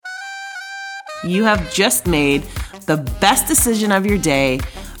You have just made the best decision of your day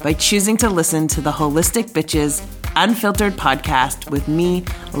by choosing to listen to the Holistic Bitches Unfiltered podcast with me,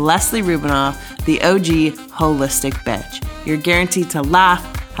 Leslie Rubinoff, the OG Holistic Bitch. You're guaranteed to laugh,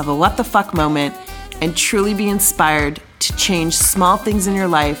 have a what the fuck moment, and truly be inspired to change small things in your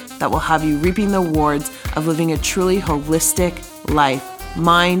life that will have you reaping the rewards of living a truly holistic life,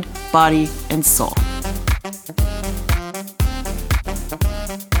 mind, body, and soul.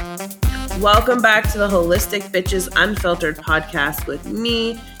 Welcome back to the Holistic Bitches Unfiltered podcast with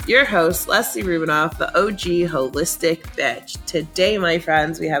me, your host, Leslie Rubinoff, the OG Holistic Bitch. Today, my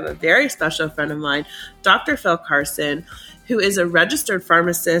friends, we have a very special friend of mine, Dr. Phil Carson, who is a registered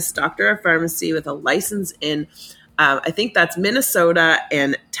pharmacist, doctor of pharmacy with a license in, I think that's Minnesota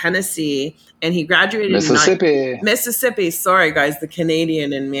and Tennessee. And he graduated in Mississippi. Sorry, guys, the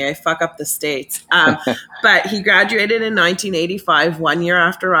Canadian in me. I fuck up the states. But he graduated in 1985, 1 year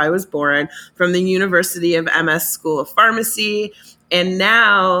after I was born, from the University of MS School of Pharmacy. And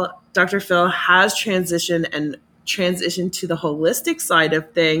now Dr. Phil has transitioned to the holistic side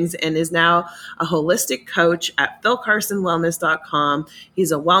of things and is now a holistic coach at philcarsonwellness.com.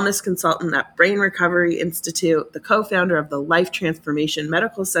 He's a wellness consultant at Brain Recovery Institute, the co-founder of the Life Transformation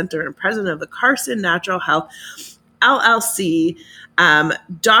Medical Center and president of the Carson Natural Health LLC.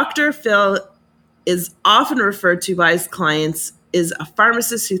 Dr. Phil is often referred to by his clients is a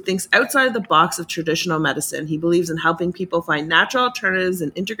pharmacist who thinks outside of the box of traditional medicine. He believes in helping people find natural alternatives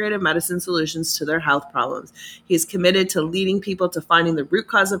and integrative medicine solutions to their health problems. He is committed to leading people to finding the root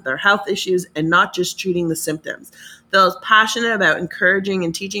cause of their health issues and not just treating the symptoms. Phil is passionate about encouraging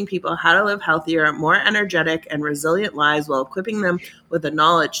and teaching people how to live healthier, more energetic, and resilient lives while equipping them with the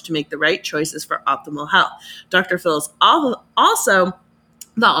knowledge to make the right choices for optimal health. Dr. Phil is also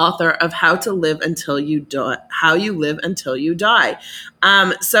the author of How You Live Until You Die.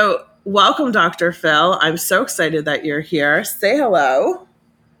 So welcome, Dr. Phil. I'm so excited that you're here. Say hello.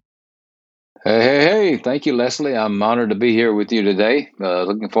 Hey. Thank you, Leslie. I'm honored to be here with you today.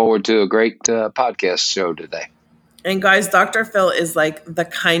 Looking forward to a great podcast show today. And guys, Dr. Phil is like the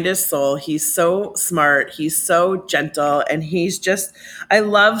kindest soul. He's so smart. He's so gentle. And he's just, I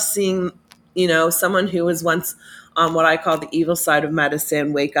love seeing, someone who was once on what I call the evil side of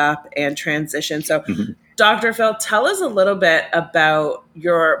medicine, wake up and transition. So Dr. Phil, tell us a little bit about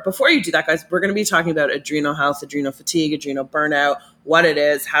before you do that, guys, we're going to be talking about adrenal health, adrenal fatigue, adrenal burnout, what it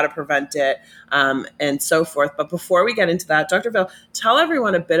is, how to prevent it, and so forth. But before we get into that, Dr. Phil, tell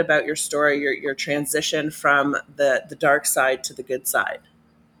everyone a bit about your story, your transition from the dark side to the good side.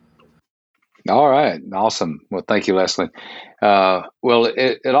 All right. Awesome. Well, thank you, Leslie.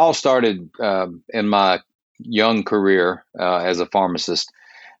 It all started in my young career as a pharmacist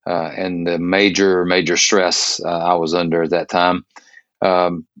and the major stress I was under at that time.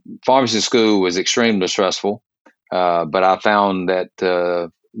 Pharmacy school was extremely stressful, but I found that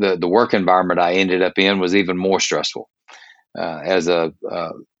the work environment I ended up in was even more stressful. As a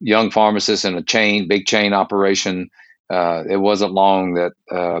young pharmacist in a big chain operation, it wasn't long that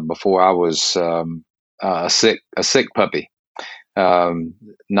before I was a sick puppy,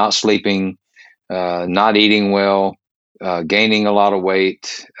 not sleeping, not eating well, gaining a lot of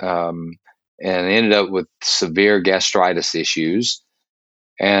weight, and ended up with severe gastritis issues.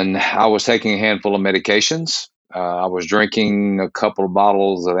 And I was taking a handful of medications. I was drinking a couple of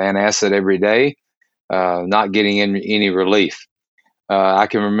bottles of antacid every day, not getting any relief. I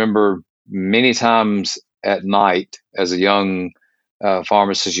can remember many times at night as a young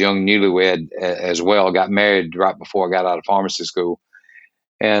pharmacist, young newlywed as well, got married right before I got out of pharmacy school.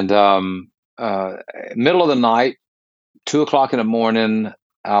 And middle of the night, 2:00 in the morning,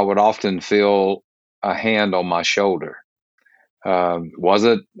 I would often feel a hand on my shoulder. Was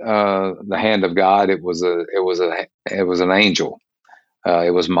it the hand of God? It was an angel.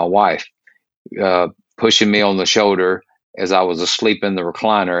 It was my wife pushing me on the shoulder as I was asleep in the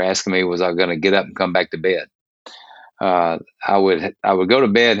recliner, asking me, was I going to get up and come back to bed? I would go to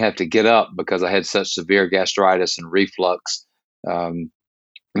bed and have to get up because I had such severe gastritis and reflux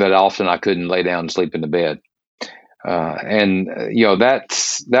that often I couldn't lay down and sleep in the bed.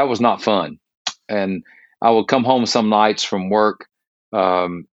 That was not fun. And I would come home some nights from work,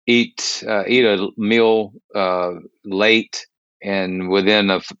 eat a meal late, and within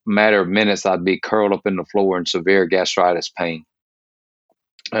a matter of minutes, I'd be curled up in the floor in severe gastritis pain.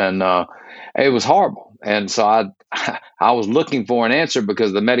 And it was horrible. And so I was looking for an answer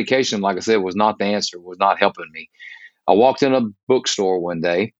because the medication, like I said, was not the answer, was not helping me. I walked in a bookstore one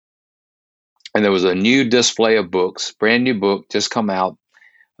day, and there was a new display of books, brand new book, just come out,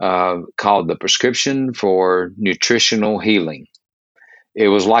 called The Prescription for Nutritional Healing. it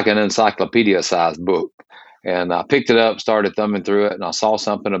was like an encyclopedia-sized book. And I picked it up, started thumbing through it, and I saw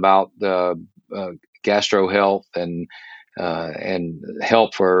something about gastro health and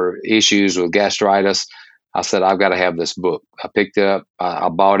help for issues with gastritis. I said, I've got to have this book. I picked it up, I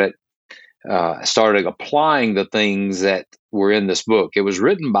bought it, started applying the things that were in this book. It was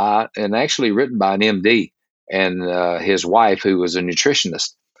written by an MD and his wife, who was a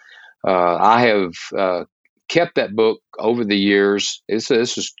nutritionist. I have kept that book over the years. This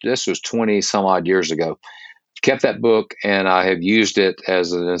was 20 some odd years ago. Kept that book, and I have used it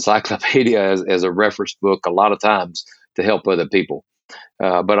as an encyclopedia, as a reference book a lot of times to help other people.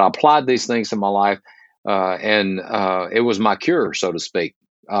 But I applied these things in my life, and it was my cure, so to speak.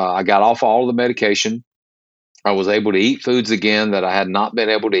 I got off all of the medication. I was able to eat foods again that I had not been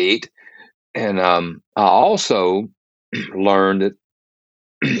able to eat. And I also learned that,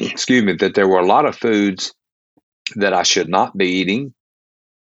 excuse me, that there were a lot of foods that I should not be eating,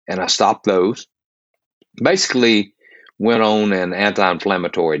 and I stopped those. Basically went on an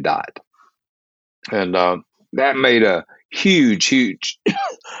anti-inflammatory diet. And that made a huge,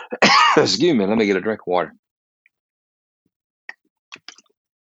 excuse me, let me get a drink of water.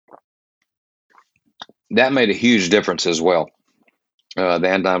 That made a huge difference as well, the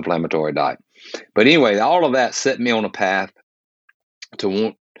anti-inflammatory diet. But anyway, all of that set me on a path to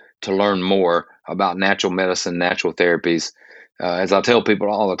want to learn more about natural medicine, natural therapies. As I tell people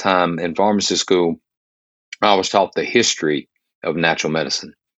all the time, in pharmacy school, I was taught the history of natural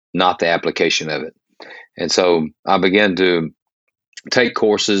medicine, not the application of it. And so I began to take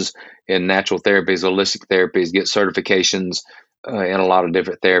courses in natural therapies, holistic therapies, get certifications in a lot of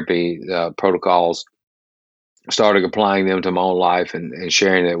different therapy protocols, started applying them to my own life and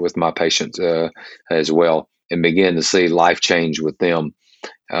sharing it with my patients as well, and began to see life change with them.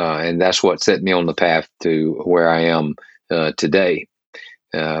 And that's what set me on the path to where I am today.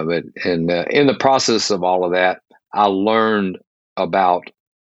 But in the process of all of that, I learned about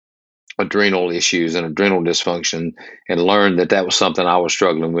adrenal issues and adrenal dysfunction, and learned that was something I was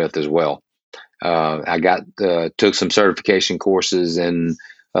struggling with as well. I took some certification courses in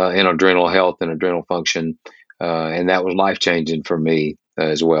adrenal health and adrenal function, and that was life changing for me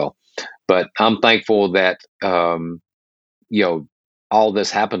as well. But I'm thankful that all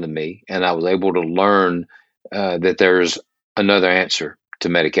this happened to me, and I was able to learn that there's another answer to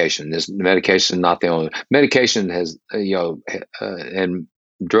medication. This medication is not the only medication. Has and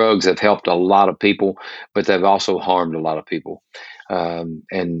drugs have helped a lot of people, but they've also harmed a lot of people.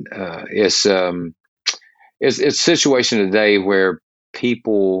 It's a situation today where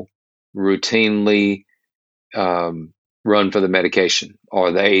people routinely run for the medication,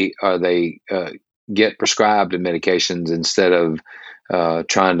 or they get prescribed the medications instead of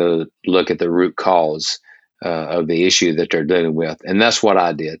trying to look at the root cause of the issue that they're dealing with. And that's what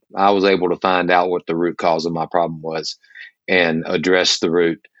I did. I was able to find out what the root cause of my problem was and address the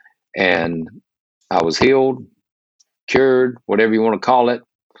root. And I was healed, cured, whatever you want to call it.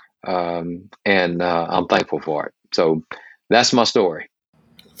 And I'm thankful for it. So that's my story.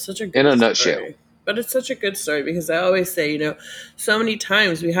 Such a good in a nutshell. Story. But it's such a good story, because I always say, so many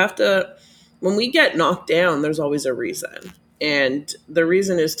times we have to, when we get knocked down, there's always a reason. And the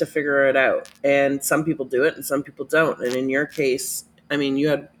reason is to figure it out. And some people do it and some people don't. And in your case, I mean,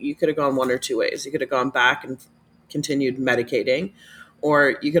 you could have gone one or two ways. You could have gone back and continued medicating,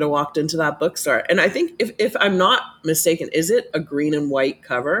 or you could have walked into that bookstore. And I think, if I'm not mistaken, is it a green and white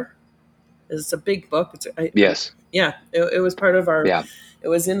cover? It's a big book. Yes. Yeah. It was part of our... Yeah. It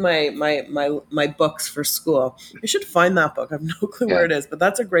was in my books for school. I should find that book. I have no clue where it is, but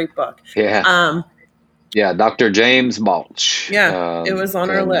that's a great book. Yeah. Yeah, Dr. James Balch. Yeah, it was on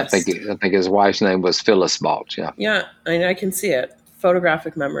our list. I think his wife's name was Phyllis Balch. Yeah. Yeah, I can see it.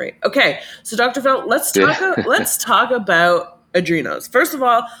 Photographic memory. Okay, so Dr. Phil, let's talk about adrenals. First of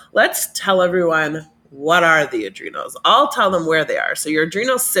all, let's tell everyone, what are the adrenals? I'll tell them where they are. So your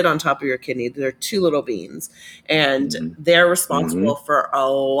adrenals sit on top of your kidney. They're two little beans, and they're responsible for a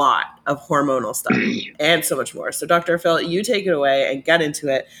lot of hormonal stuff and so much more. So Dr. Phil, you take it away and get into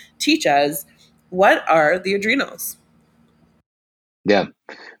it. Teach us, what are the adrenals? Yeah.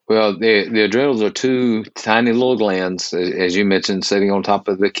 Well, the adrenals are two tiny little glands, as you mentioned, sitting on top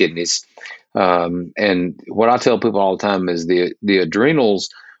of the kidneys. And what I tell people all the time is the adrenals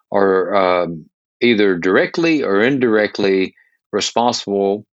are either directly or indirectly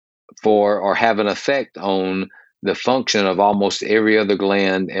responsible for or have an effect on the function of almost every other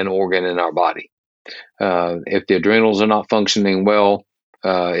gland and organ in our body. If the adrenals are not functioning well,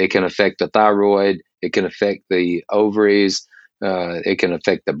 it can affect the thyroid, it can affect the ovaries, it can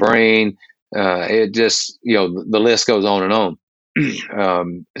affect the brain. It just, the list goes on and on.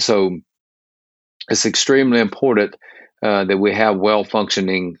 So it's extremely important that we have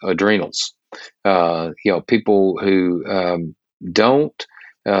well-functioning adrenals. People who don't,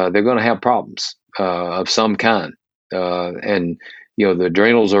 they're going to have problems of some kind. And the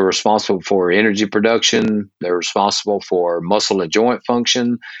adrenals are responsible for energy production. They're responsible for muscle and joint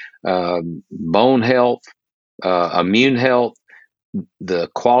function, bone health, immune health, the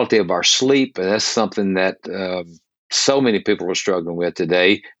quality of our sleep. And that's something that so many people are struggling with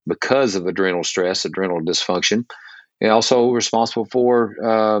today because of adrenal stress, adrenal dysfunction. And also responsible for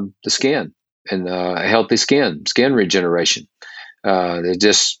the skin and healthy skin regeneration. They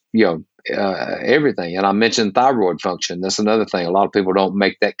just, everything. And I mentioned thyroid function. That's another thing. A lot of people don't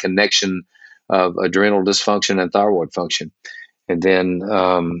make that connection of adrenal dysfunction and thyroid function. And then,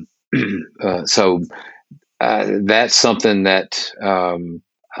 that's something that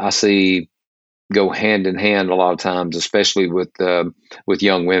I see go hand in hand a lot of times, especially with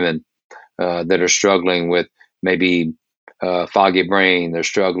young women that are struggling with maybe foggy brain. They're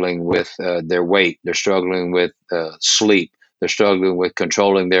struggling with their weight. They're struggling with sleep. They're struggling with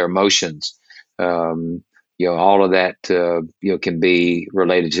controlling their emotions. All of that can be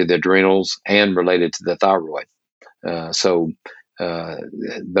related to the adrenals and related to the thyroid. So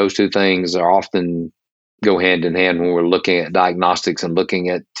those two things are often go hand in hand when we're looking at diagnostics and looking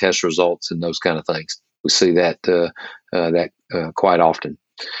at test results and those kind of things. We see that quite often.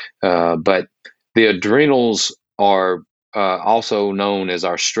 But the adrenals are also known as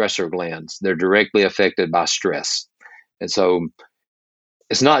our stressor glands. They're directly affected by stress. And so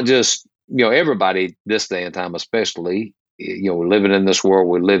it's not just, everybody this day and time, especially, living in this world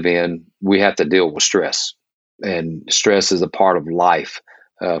we live in, we have to deal with stress. And stress is a part of life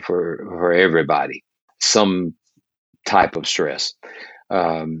for everybody, some type of stress.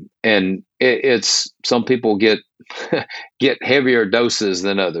 And it's some people get heavier doses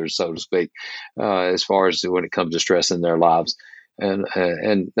than others, so to speak, as far as when it comes to stress in their lives.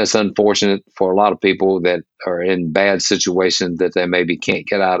 And that's unfortunate for a lot of people that are in bad situations that they maybe can't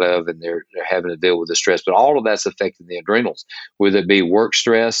get out of, and they're having to deal with the stress. But all of that's affecting the adrenals, whether it be work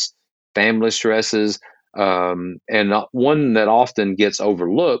stress, family stresses, and one that often gets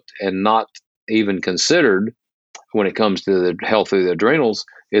overlooked and not even considered when it comes to the health of the adrenals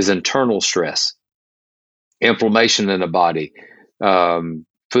is internal stress, inflammation in the body,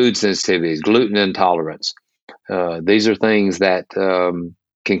 food sensitivities, gluten intolerance. These are things that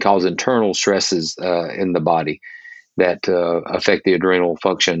can cause internal stresses in the body that affect the adrenal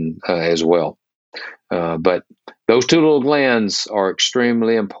function as well. But those two little glands are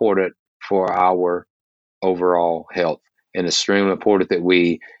extremely important for our overall health, and it's extremely important that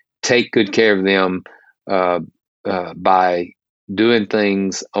we take good care of them by doing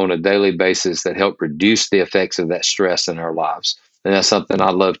things on a daily basis that help reduce the effects of that stress in our lives. And that's something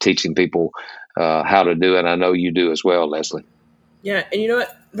I love teaching people how to do, and I know you do as well, Leslie. Yeah, and you know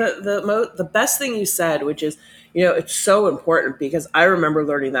what? The best thing you said, which is, it's so important, because I remember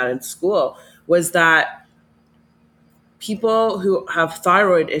learning that in school, was that people who have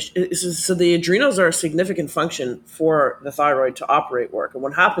thyroid issues, so the adrenals are a significant function for the thyroid to operate work. And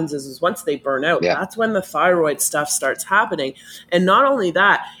what happens is once they burn out, that's when the thyroid stuff starts happening. And not only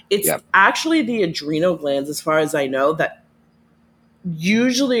that, it's actually the adrenal glands, as far as I know, that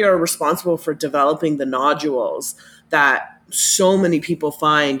usually are responsible for developing the nodules that so many people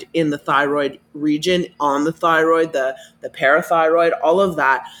find in the thyroid region, on the thyroid, the parathyroid, all of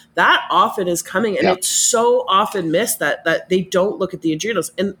that often is coming. And it's so often missed that they don't look at the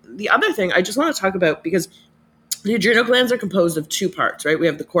adrenals. And the other thing I just want to talk about, because the adrenal glands are composed of two parts, right? We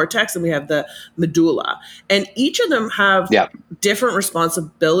have the cortex and we have the medulla. And each of them have different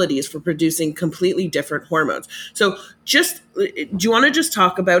responsibilities for producing completely different hormones. So do you want to just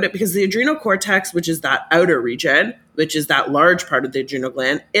talk about it? Because the adrenal cortex, which is that outer region, which is that large part of the adrenal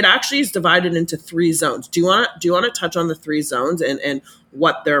gland, it actually is divided into 3 zones. Do you want to touch on the 3 zones and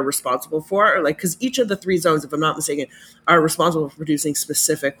what they're responsible for? Or because each of the 3 zones, if I'm not mistaken, are responsible for producing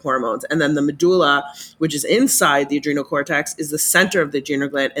specific hormones. And then the medulla, which is inside the adrenal cortex, is the center of the adrenal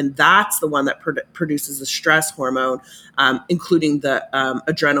gland, and that's the one that produces the stress hormone, including the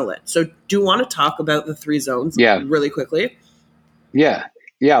adrenaline. So do you want to talk about the 3 zones really quickly? Yeah.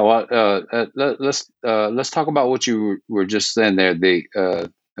 Well, let's talk about what you were just saying there, the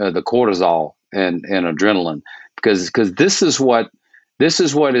cortisol and adrenaline, because this is what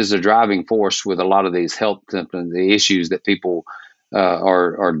is a driving force with a lot of these health symptoms, the issues that people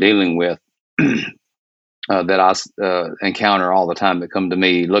are dealing with, that I encounter all the time, that come to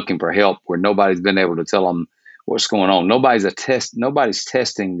me looking for help, where nobody's been able to tell them what's going on. Nobody's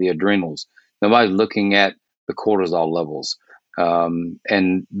testing the adrenals. Nobody's looking at the cortisol levels.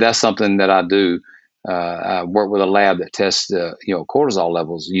 And that's something that I do. I work with a lab that tests, cortisol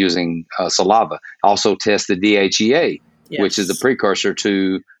levels using saliva. Also test the DHEA, which is the precursor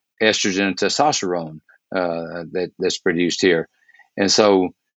to estrogen and testosterone that's produced here. And so,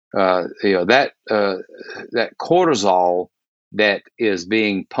 that cortisol that is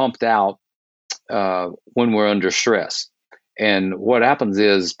being pumped out when we're under stress. And what happens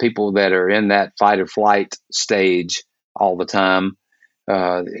is people that are in that fight or flight stage all the time,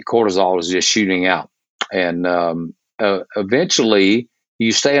 cortisol is just shooting out. And eventually,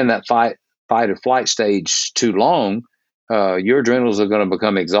 you stay in that fight or flight stage too long, your adrenals are going to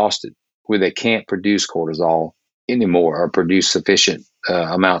become exhausted, where they can't produce cortisol anymore or produce sufficient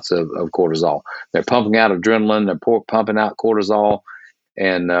amounts of cortisol. They're pumping out adrenaline, they're pumping out cortisol,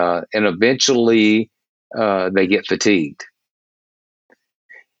 and eventually they get fatigued.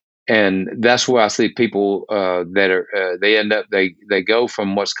 And that's where I see people that are they go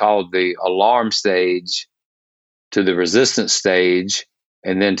from what's called the alarm stage to the resistance stage,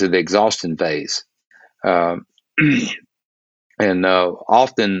 and then to the exhaustion phase. And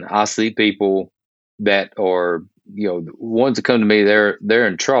often I see people that are, ones that come to me, they're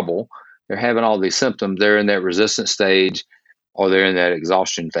in trouble. They're having all these symptoms. They're in that resistance stage, or they're in that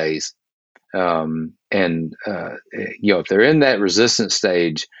exhaustion phase. If they're in that resistance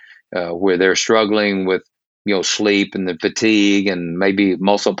stage, where they're struggling with, sleep and the fatigue and maybe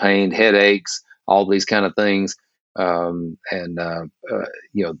muscle pain, headaches, all these kind of things, and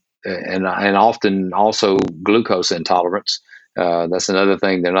often also glucose intolerance. That's another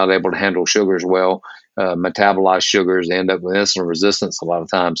thing. They're not able to handle sugars well, metabolize sugars. They end up with insulin resistance a lot of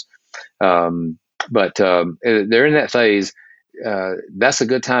times. But they're in that phase. That's a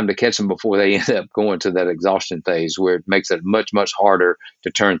good time to catch them before they end up going to that exhaustion phase, where it makes it much, much harder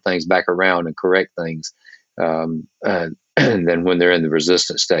to turn things back around and correct things than when they're in the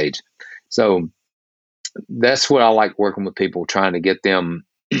resistance stage. So that's what I like working with people, trying to get them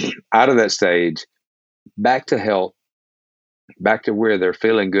out of that stage, back to health, back to where they're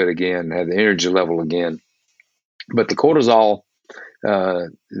feeling good again, have the energy level again. But the cortisol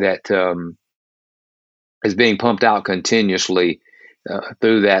that is being pumped out continuously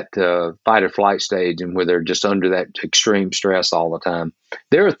through that fight or flight stage, and where they're just under that extreme stress all the time.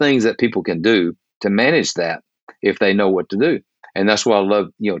 There are things that people can do to manage that if they know what to do. And that's what I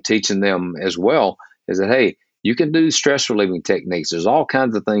love, teaching them as well, is that, hey, you can do stress relieving techniques. There's all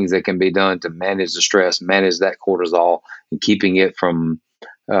kinds of things that can be done to manage the stress, manage that cortisol, and keeping it from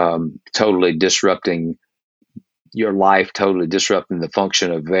totally disrupting your life, totally disrupting the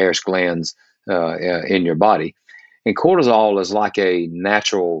function of various glands in your body. And cortisol is like a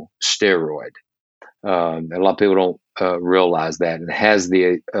natural steroid. A lot of people don't realize that, and it has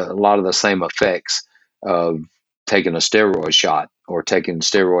a lot of the same effects of taking a steroid shot or taking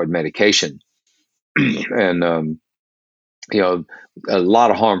steroid medication. And a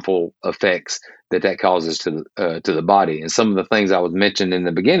lot of harmful effects that causes to the body. And some of the things I was mentioning in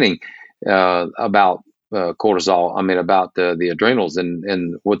the beginning about cortisol, about the adrenals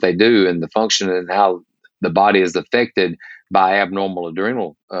and what they do and the function, and how the body is affected by abnormal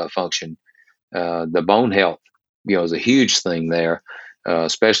adrenal function. The bone health, is a huge thing there,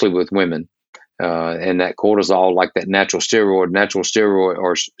 especially with women. And that cortisol, like that natural steroid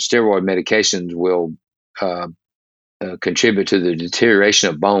or steroid medications, will contribute to the deterioration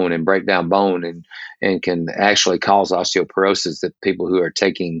of bone and break down bone, and can actually cause osteoporosis that people who are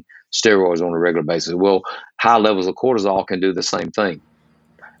taking steroids on a regular basis. Well, high levels of cortisol can do the same thing.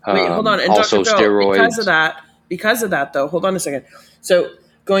 Wait, hold on. And also Dr. Phil, steroids. because of that though, hold on a second. So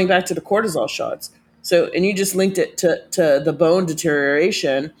going back to the cortisol shots, and you just linked it to the bone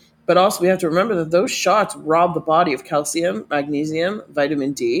deterioration, but also we have to remember that those shots rob the body of calcium, magnesium,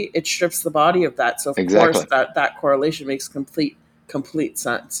 vitamin D. It strips the body of that. So of course that correlation makes complete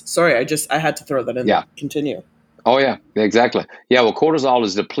sense. Sorry, I had to throw that in there. Continue. Oh yeah, exactly. Yeah, well, cortisol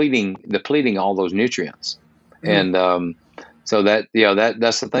is depleting all those nutrients. Mm-hmm. And so that's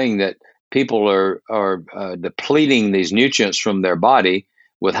the thing, that people are depleting these nutrients from their body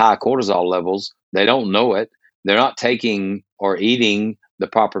with high cortisol levels. They don't know it. They're not taking or eating the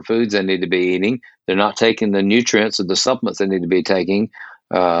proper foods they need to be eating. They're not taking the nutrients or the supplements they need to be taking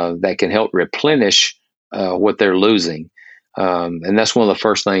that can help replenish what they're losing. And that's one of the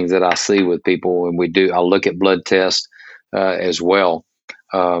first things that I see with people. And I'll look at blood tests as well,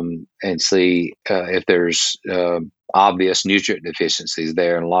 and see if there's obvious nutrient deficiencies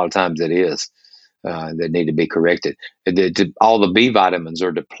there. And a lot of times it is that need to be corrected. All the B vitamins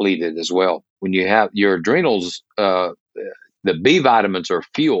are depleted as well. When you have your adrenals, the B vitamins are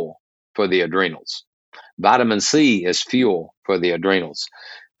fuel for the adrenals, vitamin C is fuel for the adrenals.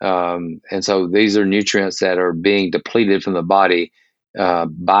 And so these are nutrients that are being depleted from the body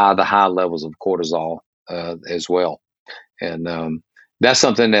by the high levels of cortisol as well. And that's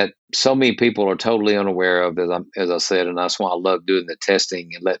something that so many people are totally unaware of, as I said, and that's why I love doing the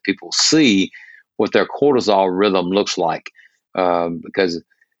testing and let people see what their cortisol rhythm looks like, because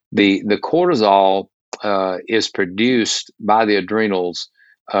the cortisol is produced by the adrenals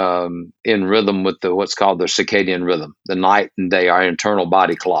in rhythm with what's called the circadian rhythm, the night and day, our internal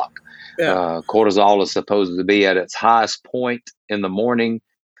body clock. Yeah. Cortisol is supposed to be at its highest point in the morning,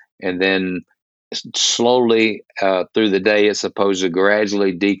 and then slowly through the day, it's supposed to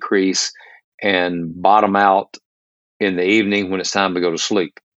gradually decrease and bottom out in the evening when it's time to go to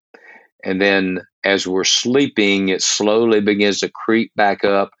sleep. And then as we're sleeping, it slowly begins to creep back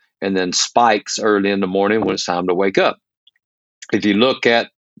up and then spikes early in the morning when it's time to wake up. If you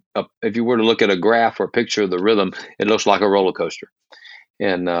were to look at a graph or a picture of the rhythm, it looks like a roller coaster.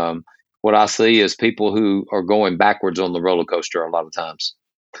 And what I see is people who are going backwards on the roller coaster a lot of times.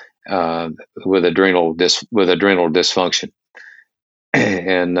 With adrenal dysfunction,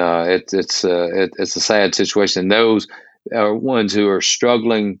 and it's a sad situation. Those are ones who are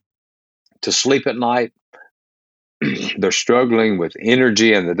struggling to sleep at night. They're struggling with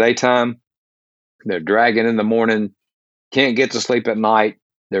energy in the daytime. They're dragging in the morning. Can't get to sleep at night.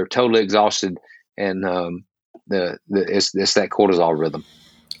 They're totally exhausted, and it's that cortisol rhythm.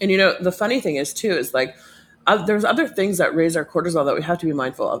 And the funny thing is too is like. There's other things that raise our cortisol that we have to be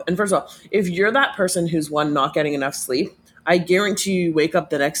mindful of. And first of all, if you're that person who's not getting enough sleep, I guarantee you wake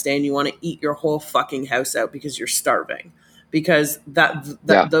up the next day and you want to eat your whole fucking house out because you're starving. Because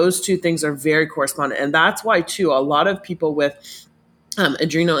those two things are very correspondent. And that's why too, a lot of people with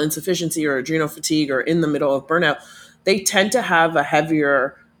adrenal insufficiency or adrenal fatigue or in the middle of burnout, they tend to have a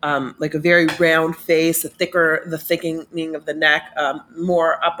heavier like a very round face, the thickening of the neck,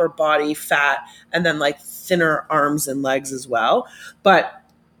 more upper body fat, and then like thinner arms and legs as well. But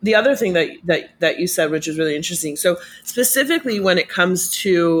the other thing that you said, which is really interesting. So specifically when it comes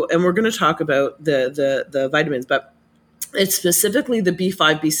to, and we're going to talk about the vitamins, but it's specifically the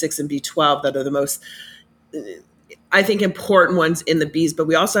B5, B6, and B12 that are the most, I think, important ones in the bees, but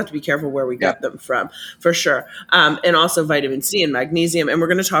we also have to be careful where we get them from, for sure. And also vitamin C and magnesium. And we're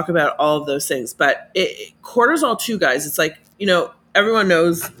going to talk about all of those things. But cortisol too, guys, it's like, everyone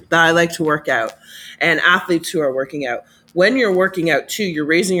knows that I like to work out, and athletes who are working out. When you're working out too, you're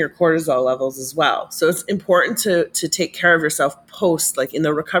raising your cortisol levels as well. So it's important to take care of yourself post, like in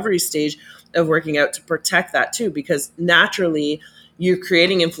the recovery stage of working out, to protect that too, because naturally you're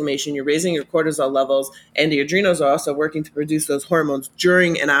creating inflammation, you're raising your cortisol levels, and the adrenals are also working to produce those hormones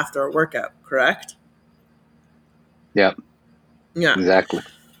during and after a workout, correct? Yeah. Yeah. Exactly.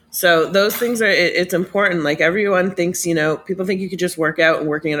 So those things it's important. Like everyone thinks, people think you could just work out and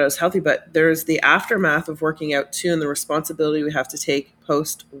working out is healthy, but there's the aftermath of working out too, and the responsibility we have to take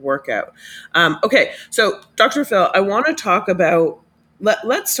post workout. Okay. So Dr. Phil, I want to talk about, I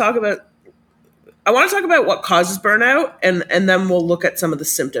want to talk about what causes burnout, and then we'll look at some of the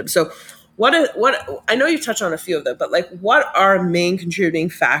symptoms. So what I know you've touched on a few of them, but like what are main contributing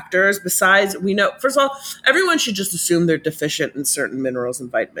factors besides, we know, first of all, everyone should just assume they're deficient in certain minerals and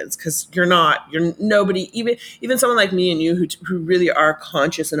vitamins, because you're nobody, even someone like me and you who really are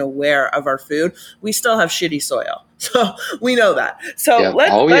conscious and aware of our food, we still have shitty soil. So we know that. So let's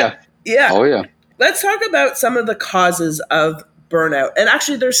talk about some of the causes of burnout. And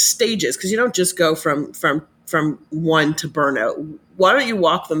actually there's stages, because you don't just go from one to burnout. Why don't you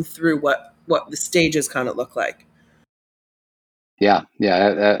walk them through what the stages kind of look like? Yeah,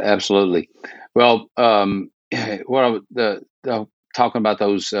 absolutely. Well, what I was talking about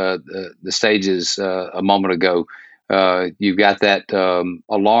those the stages a moment ago. You've got that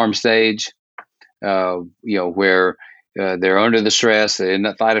alarm stage, where they're under the stress, they're in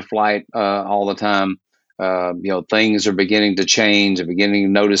that fight or flight all the time. Things are beginning to change, they're beginning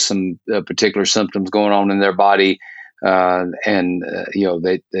to notice some particular symptoms going on in their body.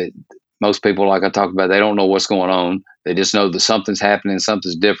 Most people, like I talked about, they don't know what's going on. They just know that something's happening,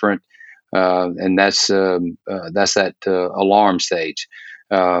 something's different. And that's that alarm stage.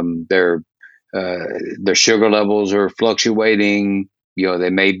 Their sugar levels are fluctuating. They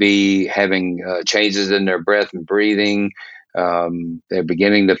may be having changes in their breath and breathing. They're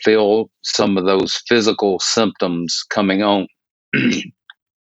beginning to feel some of those physical symptoms coming on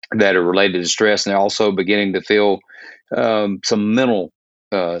that are related to stress. And they're also beginning to feel some mental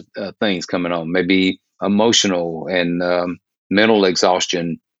things coming on, maybe emotional and mental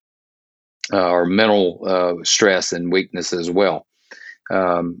exhaustion or mental stress and weakness as well.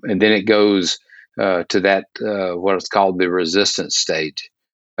 And then it goes to that what is called the resistance stage,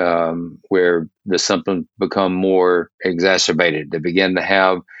 where the symptoms become more exacerbated. They begin to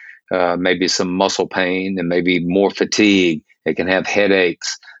have maybe some muscle pain and maybe more fatigue. They can have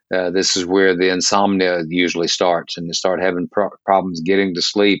headaches. This is where the insomnia usually starts, and they start having problems getting to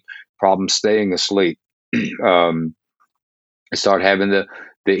sleep, problems staying asleep. They start having the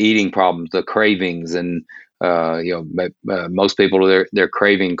eating problems, the cravings, and most people they're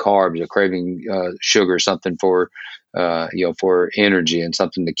craving carbs, they're craving sugar, something for for energy and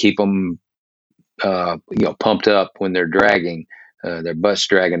something to keep them pumped up when they're dragging their butts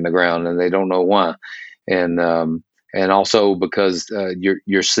dragging the ground, and they don't know why. And also because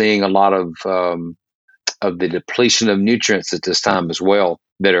you're seeing a lot of the depletion of nutrients at this time as well,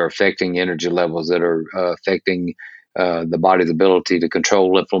 that are affecting energy levels, that are affecting the body's ability to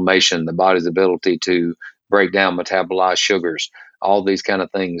control inflammation, the body's ability to break down metabolized sugars. All these kind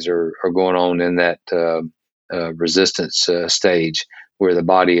of things are going on in that resistance stage, where the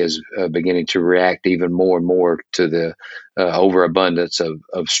body is beginning to react even more and more to the overabundance of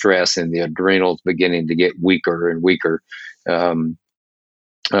stress, and the adrenals beginning to get weaker and weaker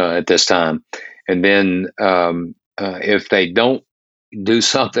at this time. And then if they don't do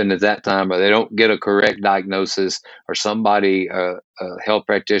something at that time, or they don't get a correct diagnosis, or somebody, a health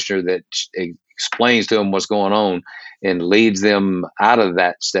practitioner that explains to them what's going on and leads them out of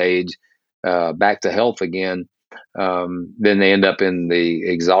that stage back to health again, then they end up in the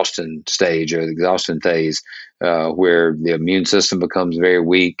exhaustion stage, or the exhaustion phase, where the immune system becomes very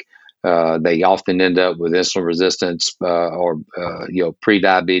weak. They often end up with insulin resistance or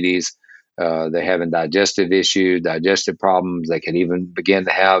pre-diabetes. They're having digestive issues, digestive problems. They can even begin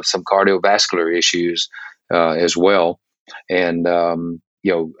to have some cardiovascular issues as well, and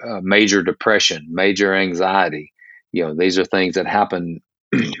major depression, major anxiety. These are things that happen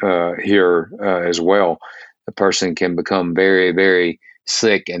here as well. The person can become very, very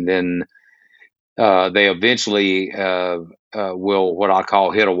sick, and then they eventually will, what I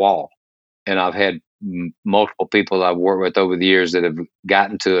call, hit a wall. And I've had multiple people I've worked with over the years that have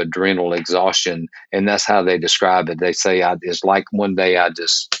gotten to adrenal exhaustion, and that's how they describe it. They say, it's like one day I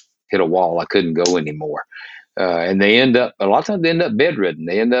just hit a wall. I couldn't go anymore. And they end up, a lot of times they end up bedridden.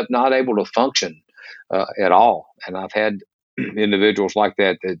 They end up not able to function at all. And I've had individuals like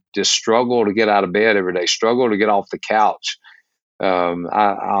that just struggle to get out of bed every day, struggle to get off the couch.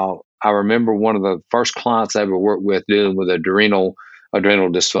 I remember one of the first clients I ever worked with dealing with adrenal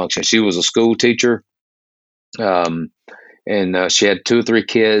dysfunction. She was a school teacher, and she had 2 or 3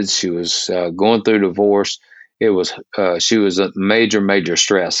 kids. She was going through divorce. She was a major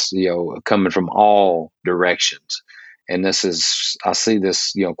stress, coming from all directions. And I see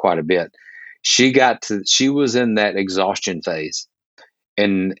this, quite a bit. She was in that exhaustion phase,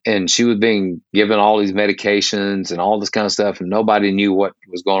 and she was being given all these medications and all this kind of stuff, and nobody knew what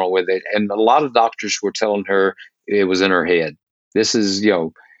was going on with it. And a lot of doctors were telling her it was in her head. This is,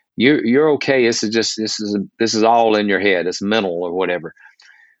 you're okay. This is all in your head. It's mental or whatever.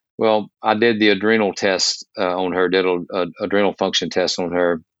 Well, I did the adrenal test on her, did a adrenal function test on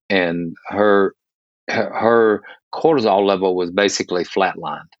her, and her cortisol level was basically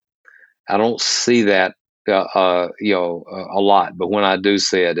flatlined. I don't see that a lot, but when I do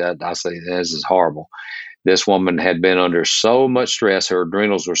see it, I say this is horrible. This woman had been under so much stress; her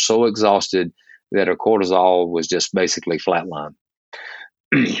adrenals were so exhausted that her cortisol was just basically flatlined.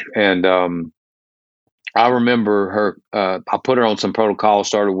 And I remember her. I put her on some protocols,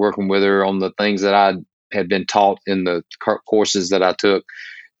 started working with her on the things that I had been taught in the courses that I took.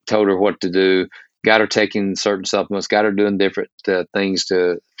 Told her what to do. Got her taking certain supplements. Got her doing different things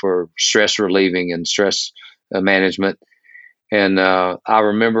for stress relieving and stress management. And I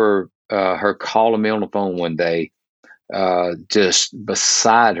remember her calling me on the phone one day, just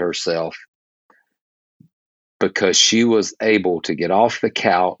beside herself, because she was able to get off the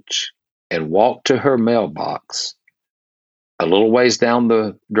couch and walk to her mailbox a little ways down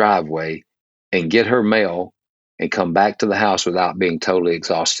the driveway and get her mail and come back to the house without being totally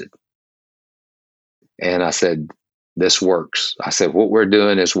exhausted. And I said, this works. I said, what we're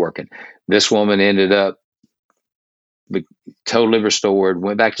doing is working. This woman ended up totally restored,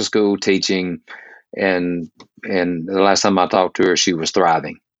 went back to school teaching, and the last time I talked to her, she was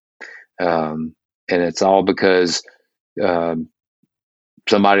thriving. And it's all because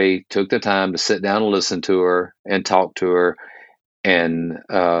somebody took the time to sit down and listen to her and talk to her and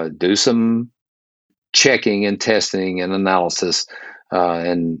do some checking and testing and analysis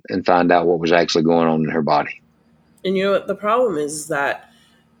and find out what was actually going on in her body. And the problem is that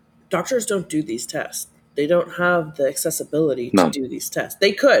doctors don't do these tests. they don't have the accessibility to No. do these tests.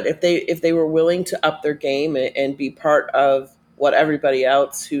 They could if they were willing to up their game and be part of what everybody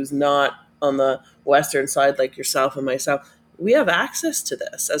else who's not on the Western side, like yourself and myself, we have access to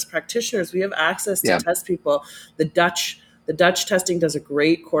this as practitioners. We have access to Yeah. test people. The Dutch testing does a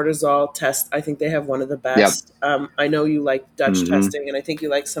great cortisol test. I think they have one of the best. I know you like Dutch testing, and I think you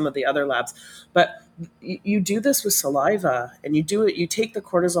like some of the other labs. But you do this with saliva, and you do it. You take the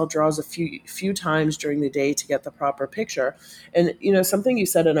cortisol draws a few times during the day to get the proper picture. And something you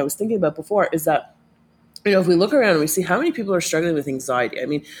said, and I was thinking about before, is that if we look around and we see how many people are struggling with anxiety. I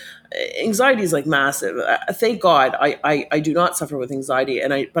mean, anxiety is like massive. Thank God I do not suffer with anxiety,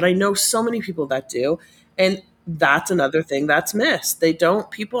 but I know so many people that do, and that's another thing that's missed.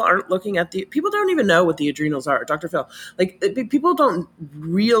 People aren't looking at people don't even know what the adrenals are, Dr. Phil. Like, people don't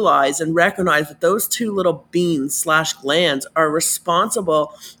realize and recognize that those two little beans / glands are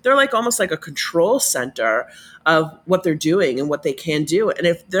responsible. They're like almost like a control center of what they're doing and what they can do. And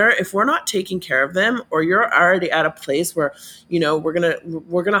if we're not taking care of them, or you're already at a place where, we're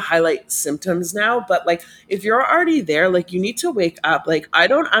going to highlight symptoms now, but like, if you're already there, like, you need to wake up. Like, I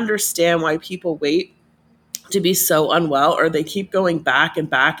don't understand why people wait to be so unwell, or they keep going back and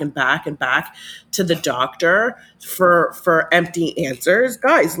back and back and back to the doctor for empty answers.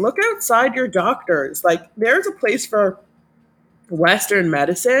 Guys, look outside your doctors. Like, there's a place for Western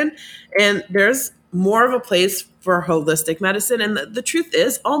medicine, and there's more of a place for holistic medicine. And the truth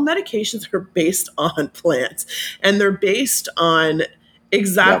is, all medications are based on plants, and they're based on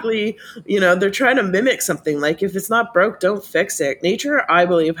exactly, they're trying to mimic something. Like, if it's not broke, don't fix it. Nature, I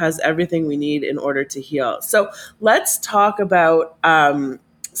believe, has everything we need in order to heal. So let's talk about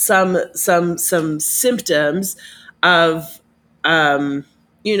some symptoms of adrenal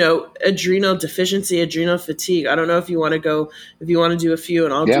deficiency, adrenal fatigue. I don't know if you want to do a few,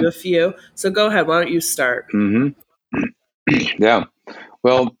 and I'll do a few. So go ahead. Why don't you start? Yeah.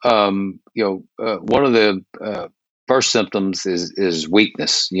 Well, one of the first symptoms is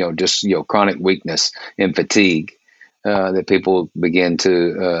weakness, just, chronic weakness and fatigue that people begin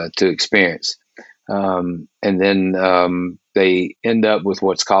to experience. And then they end up with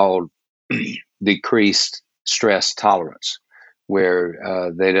what's called decreased stress tolerance,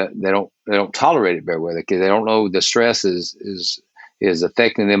 where they don't tolerate it very well. They don't know the stress is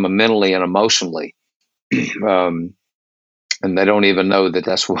affecting them mentally and emotionally. And they don't even know that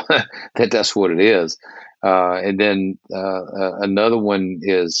that's what it is. And then another one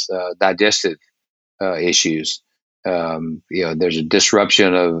is digestive issues. There's a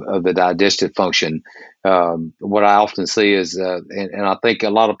disruption of the digestive function. What I often see is, and I think a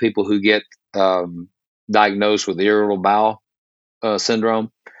lot of people who get diagnosed with irritable bowel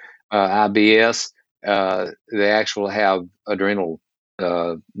syndrome, IBS, they actually have adrenal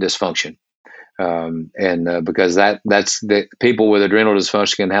dysfunction. And because that's the people with adrenal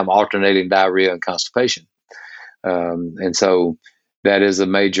dysfunction can have alternating diarrhea and constipation. And so that is a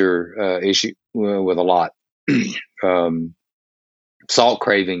major issue with a lot. Salt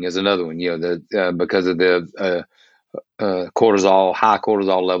craving is another one, because of the high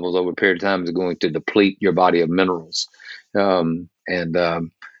cortisol levels over a period of time is going to deplete your body of minerals. And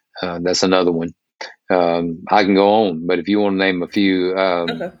that's another one. I can go on, but if you want to name a few,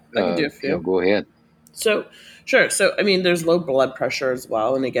 Okay, I can do a few. Go ahead. So, sure. So, I mean, there's low blood pressure as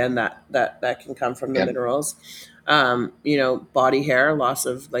well, and again, that can come from the minerals. Body hair, loss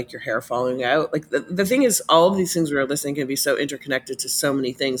of like your hair falling out. Like, the thing is, all of these things we're listening can be so interconnected to so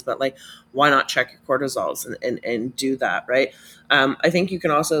many things. But like, why not check your cortisols and do that, right? I think you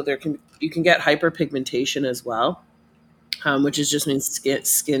can also you can get hyperpigmentation as well, which just means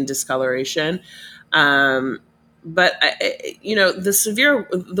skin discoloration. But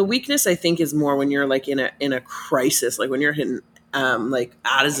the weakness, I think, is more when you're like in a crisis, like when you're hitting like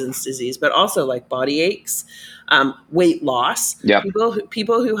Addison's disease, but also like body aches, weight loss. Yep.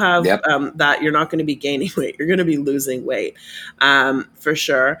 People who have that, you're not going to be gaining weight, you're going to be losing weight, for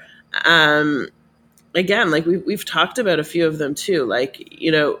sure. Again, like we've talked about a few of them too, like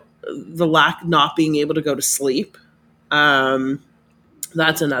the not being able to go to sleep.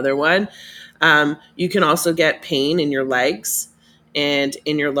 That's another one. You can also get pain in your legs and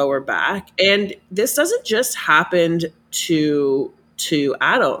in your lower back. And this doesn't just happen to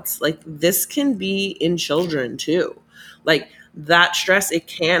adults. Like, this can be in children too. Like, that stress, it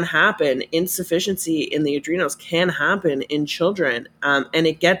can happen. Insufficiency in the adrenals can happen in children. And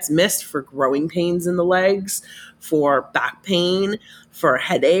it gets missed for growing pains in the legs, for back pain, for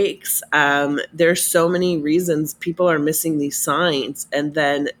headaches. There's so many reasons people are missing these signs, and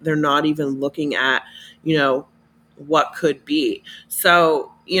then they're not even looking at, what could be.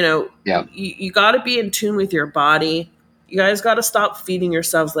 So, Yeah. you got to be in tune with your body. You guys got to stop feeding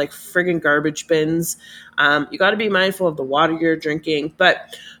yourselves like friggin' garbage bins. You got to be mindful of the water you're drinking.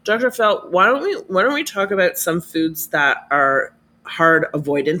 But Dr. Phil, why don't we talk about some foods that are hard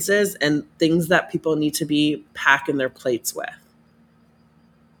avoidances and things that people need to be packing their plates with?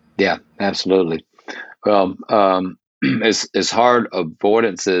 Yeah, absolutely. Well, as hard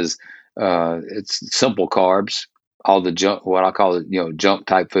avoidances, it's simple carbs, all the junk, what I call it, junk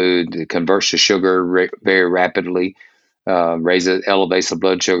type food, it converts to sugar very rapidly, elevates the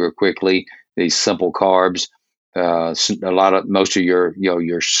blood sugar quickly. These simple carbs, most of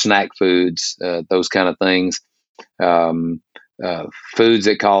your snack foods, those kind of things. Um, Foods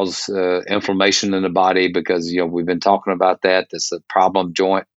that cause inflammation in the body, because we've been talking about that. That's a problem: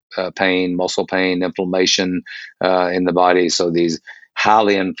 joint pain, muscle pain, inflammation in the body. So these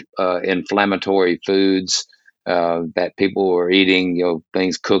highly inflammatory foods that people are eating,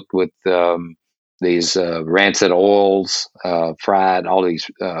 things cooked with these rancid oils, fried, all these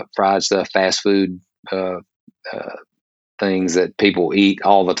fried stuff, fast food uh, uh, things that people eat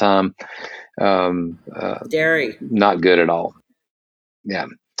all the time. Dairy. Not good at all. Yeah.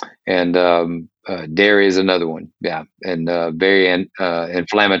 And dairy is another one. Yeah. And very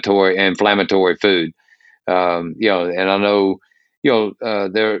inflammatory food. And I know,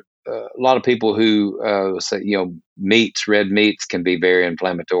 there are a lot of people who say, meats, red meats can be very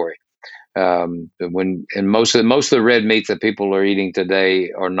inflammatory. Most of the red meats that people are eating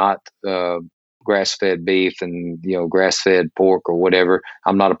today are not grass-fed beef and grass-fed pork or whatever.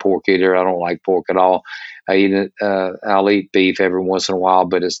 I'm not a pork eater. I don't like pork at all. I eat it. I'll eat beef every once in a while,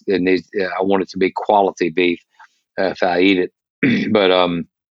 but I want it to be quality beef if I eat it.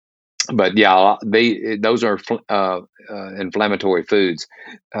 But yeah, those are inflammatory foods,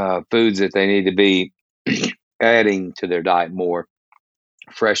 foods that they need to be adding to their diet more.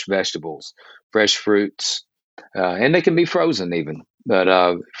 Fresh vegetables, fresh fruits, and they can be frozen even,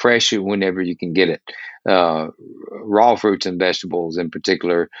 but fresh whenever you can get it. Raw fruits and vegetables, in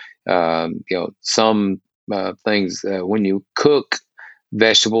particular, some things when you cook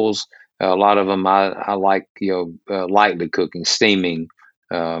vegetables, a lot of them I like lightly cooking, steaming.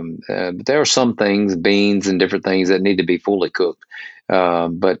 But there are some things, beans and different things, that need to be fully cooked.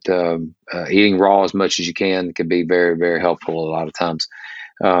 But eating raw as much as you can be very, very helpful a lot of times.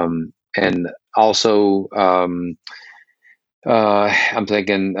 And also, I'm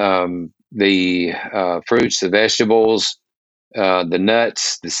thinking the fruits, the vegetables, the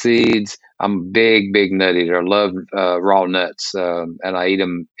nuts, the seeds. I'm a big, big nut eater. I love raw nuts, and I eat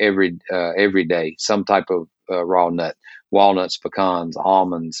them every day. Some type of raw nut, walnuts, pecans,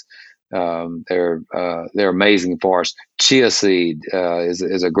 almonds. They're amazing for us. Chia seed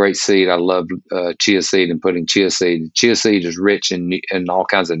is a great seed. I love chia seed and putting chia seed. Chia seed is rich in all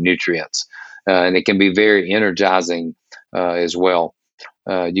kinds of nutrients, and it can be very energizing as well.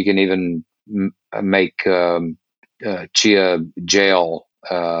 You can even make chia gel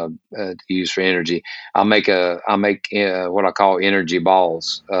to use for energy. I make what I call energy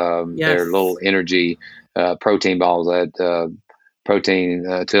balls. Yes. They're little energy protein balls that protein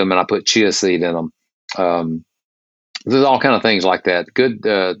to them, and I put chia seed in them. There's all kind of things like that. Good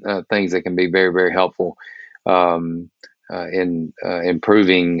things that can be very, very helpful in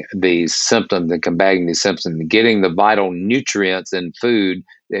improving these symptoms and combating these symptoms, and getting the vital nutrients in food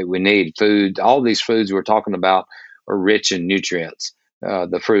that we need. All these foods we're talking about are rich in nutrients.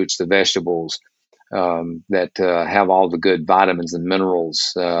 The fruits, the vegetables that have all the good vitamins and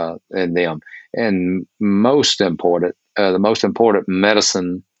minerals in them. And the most important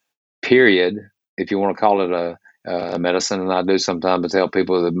medicine, period, if you want to call it a medicine, and I do sometimes tell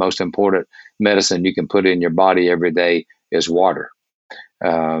people the most important medicine you can put in your body every day is water,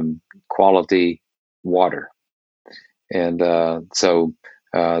 quality water. And so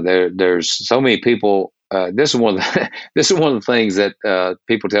there's so many people. This is one of the this is one of the things that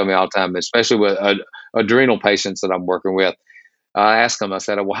people tell me all the time, especially with adrenal patients that I'm working with. I ask them. I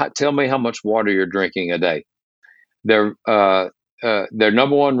said, "Well, tell me how much water you're drinking a day." Their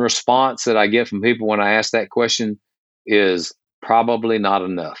number one response that I get from people when I ask that question is probably not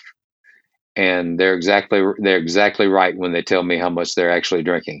enough, and they're exactly right when they tell me how much they're actually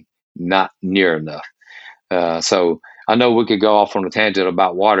drinking. Not near enough. So I know we could go off on a tangent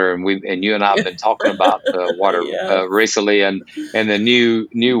about water, and you and I have been talking about water Yes. recently, and the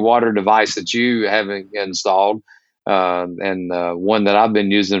new water device that you have installed, and one that I've been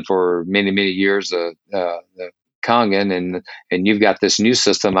using for many years, the Kangen, and you've got this new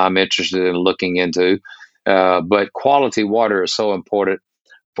system I'm interested in looking into. But quality water is so important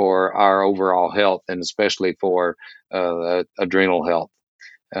for our overall health, and especially for adrenal health.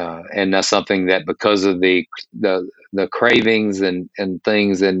 And that's something that, because of the cravings and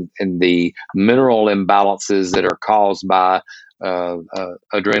things and the mineral imbalances that are caused by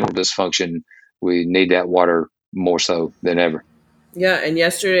adrenal dysfunction, we need that water more so than ever. Yeah, and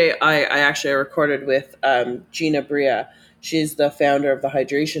yesterday I actually recorded with Gina Bria. She's the founder of the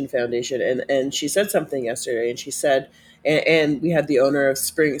Hydration Foundation, and she said something yesterday, and she said, and we had the owner of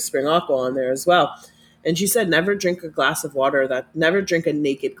Spring Aqua on there as well, and she said, never drink a glass of water never drink a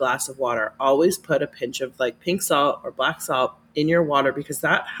naked glass of water. Always put a pinch of like pink salt or black salt in your water, because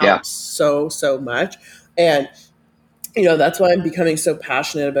that helps so much. And that's why I'm becoming so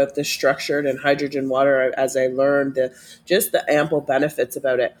passionate about this structured and hydrogen water, as I learned just the ample benefits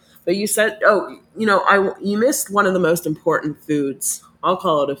about it. But you said, you missed one of the most important foods. I'll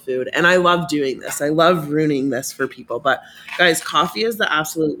call it a food. And I love doing this. I love ruining this for people. But guys, coffee is the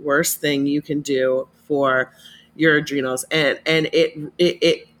absolute worst thing you can do for your adrenals. And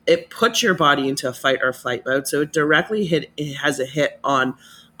it puts your body into a fight or flight mode. So it has a hit on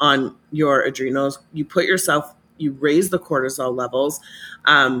your adrenals. You raise the cortisol levels.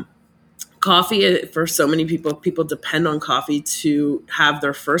 Coffee, for so many people depend on coffee to have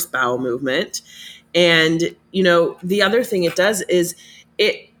their first bowel movement. And, the other thing it does is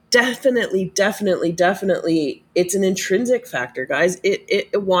it definitely, it's an intrinsic factor, guys.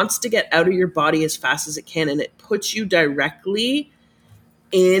 It wants to get out of your body as fast as it can, and it puts you directly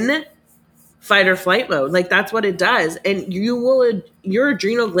in fight or flight mode. Like, that's what it does. And your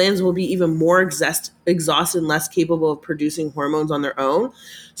adrenal glands will be even more exhausted and less capable of producing hormones on their own.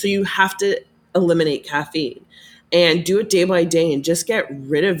 So you have to eliminate caffeine and do it day by day and just get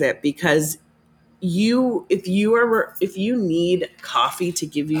rid of it, because if you need coffee to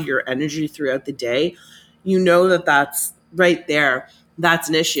give you your energy throughout the day, that's right there. That's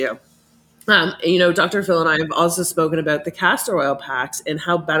an issue. Dr. Phil and I have also spoken about the castor oil packs and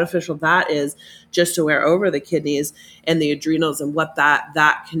how beneficial that is, just to wear over the kidneys and the adrenals, and what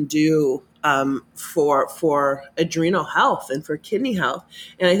that can do for adrenal health and for kidney health.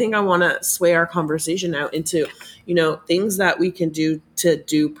 And I think I want to sway our conversation out into, things that we can do to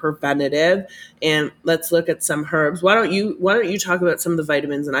do preventative. And let's look at some herbs. Why don't you talk about some of the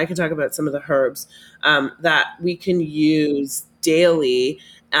vitamins, and I can talk about some of the herbs that we can use daily.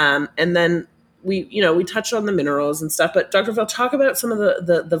 And then we touched on the minerals and stuff, but Dr. Phil, talk about some of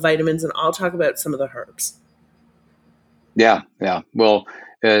the vitamins, and I'll talk about some of the herbs. Yeah. Well,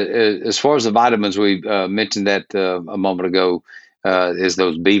 as far as the vitamins, we mentioned that a moment ago, is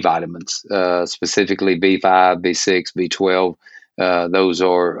those B vitamins, specifically B5, B6, B12. Those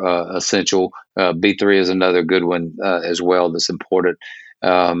are essential. B3 is another good one as well that's important.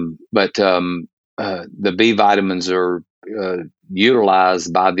 But the B vitamins are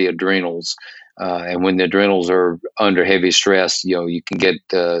utilized by the adrenals. And when the adrenals are under heavy stress, you can get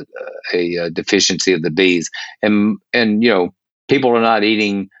a deficiency of the Bs. And people are not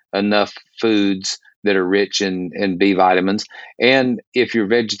eating enough foods that are rich in B vitamins. And if you're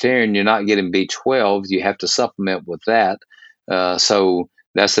vegetarian, you're not getting B12. You have to supplement with that. So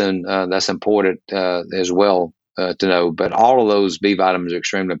that's important as well to know. But all of those B vitamins are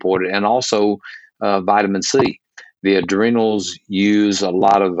extremely important, and also vitamin C. The adrenals use a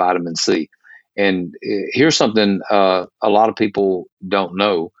lot of vitamin C. And here's something a lot of people don't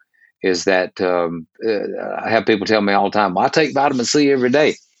know, is that I have people tell me all the time, well, I take vitamin C every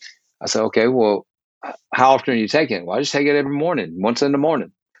day. I say, okay, well, how often are you taking it? Well, I just take it every morning, once in the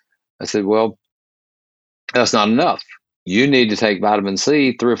morning. I said, well, that's not enough. You need to take vitamin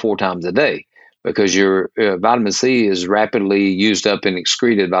C 3 or 4 times a day, because your vitamin C is rapidly used up and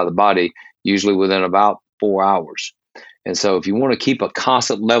excreted by the body, usually within about 4 hours. And so if you want to keep a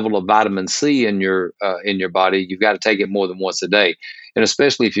constant level of vitamin C in your body, you've got to take it more than once a day. And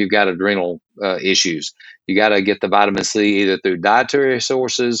especially if you've got adrenal issues, you got to get the vitamin C either through dietary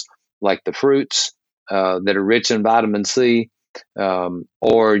sources like the fruits that are rich in vitamin C,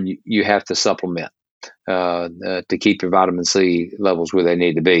 or you have to supplement to keep your vitamin C levels where they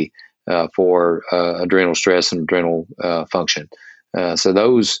need to be for adrenal stress and adrenal function. So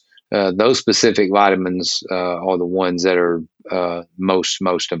those specific vitamins are the ones that are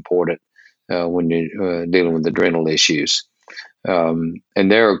most important when you're dealing with adrenal issues. And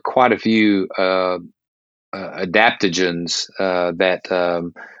there are quite a few adaptogens that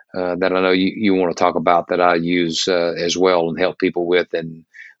I know you want to talk about, that I use as well and help people with, and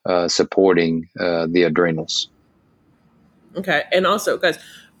supporting the adrenals. Okay. And also, guys,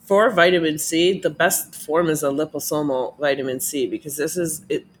 for vitamin C, the best form is a liposomal vitamin C, because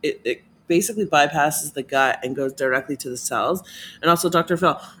it basically bypasses the gut and goes directly to the cells. And also, Dr.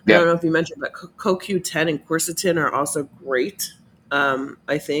 Phil, I don't know if you mentioned, but CoQ10 and quercetin are also great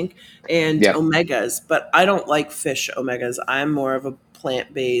I think, and Yeah. omegas, but I don't like fish omegas. I'm more of a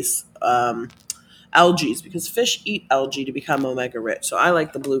plant-based algae because fish eat algae to become omega rich. So I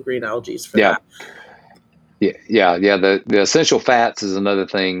like the blue green algae for Yeah. that. Yeah. The essential fats is another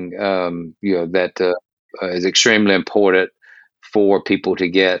thing, that is extremely important for people to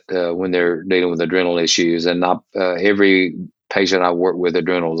get when they're dealing with adrenal issues. And not every patient I work with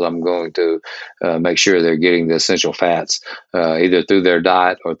adrenals, I'm going to make sure they're getting the essential fats either through their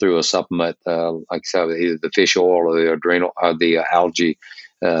diet or through a supplement, like I said, either the fish oil or the adrenal or the algae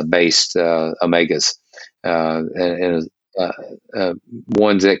based omegas. And uh, uh,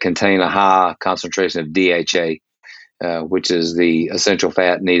 Ones that contain a high concentration of DHA, which is the essential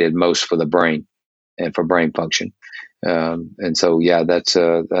fat needed most for the brain and for brain function. And so, yeah, that's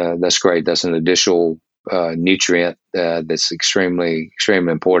great. That's an additional nutrient that's extremely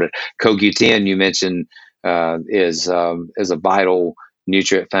important. CoQ10 you mentioned is a vital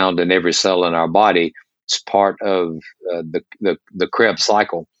nutrient found in every cell in our body. It's part of the Krebs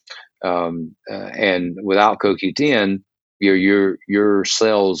cycle. And without CoQ10, your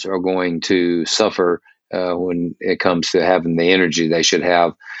cells are going to suffer when it comes to having the energy they should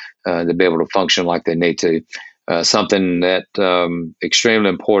have to be able to function like they need to. Something that extremely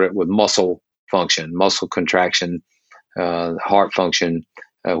important with muscle function, muscle contraction, heart function,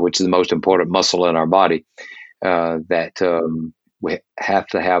 which is the most important muscle in our body. That we have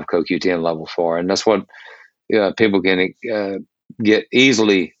to have CoQ10 levels for, and that's what people can get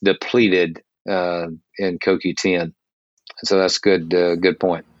easily depleted in CoQ10. So that's good. Good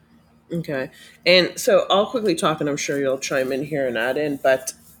point. Okay. And so I'll quickly talk, and I'm sure you'll chime in here and add in.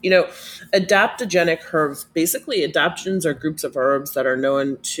 But, adaptogenic herbs, basically, adaptogens are groups of herbs that are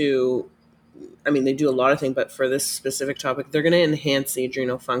known to, I mean, they do a lot of things, but for this specific topic, they're going to enhance the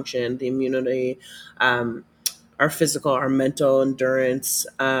adrenal function, the immunity, um, our physical, our mental endurance,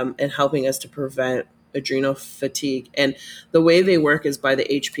 and helping us to prevent adrenal fatigue. And the way they work is by the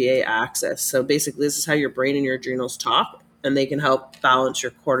HPA axis. So basically, this is how your brain and your adrenals talk, and they can help balance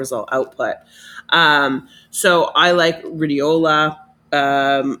your cortisol output. So I like rhodiola,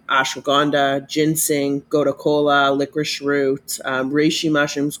 ashwagandha, ginseng, gotu kola, licorice root, reishi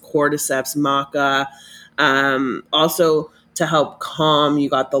mushrooms, cordyceps, maca. Also, to help calm, you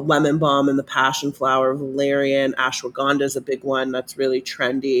got the lemon balm and the passion flower, valerian, ashwagandha is a big one that's really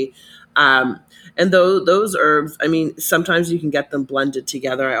trendy. And those herbs, I mean, sometimes you can get them blended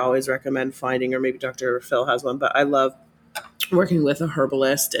together. I always recommend finding, or maybe Dr. Phil has one, but I love working with a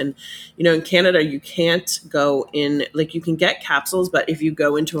herbalist. And in Canada you can't go in, like, you can get capsules, but if you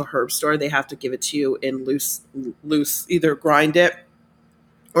go into a herb store they have to give it to you in loose, either grind it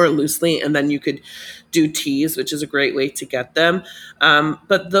or loosely, and then you could do teas, which is a great way to get them.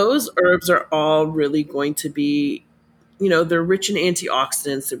 But those herbs are all really going to be, they're rich in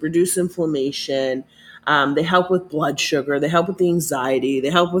antioxidants that reduce inflammation. They help with blood sugar. They help with the anxiety. They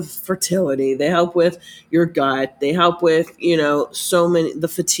help with fertility. They help with your gut. They help with, so many, the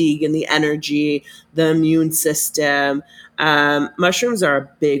fatigue and the energy, the immune system. Mushrooms are a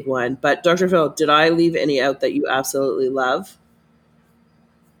big one. But Dr. Phil, did I leave any out that you absolutely love?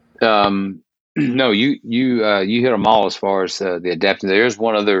 No, you hit them all as far as the adapting. There's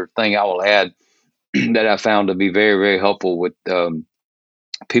one other thing I will add that I found to be very helpful with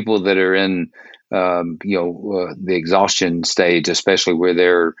people that are in the exhaustion stage, especially where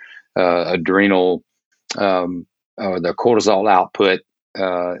their adrenal or their cortisol output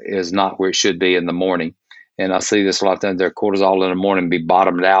is not where it should be in the morning. And I see this a lot of times. Their cortisol in the morning be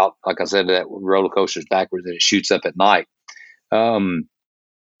bottomed out, like I said, that roller coaster's backwards and it shoots up at night.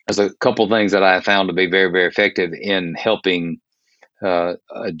 There's a couple of things that I have found to be very effective in helping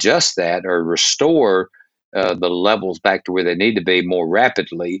adjust that or restore the levels back to where they need to be more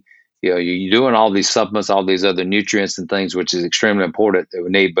rapidly. You're doing all these supplements, all these other nutrients and things, which is extremely important that we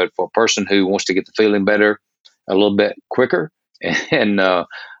need. But for a person who wants to get the feeling better a little bit quicker, and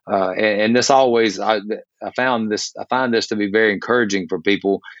this always, I find this to be very encouraging for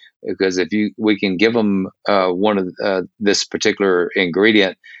people, because if we can give them one of this particular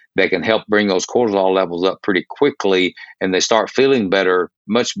ingredient that can help bring those cortisol levels up pretty quickly, and they start feeling better,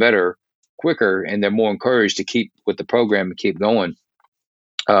 much better, quicker, and they're more encouraged to keep with the program and keep going.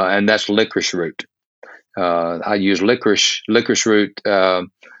 And that's licorice root. I use licorice. Licorice root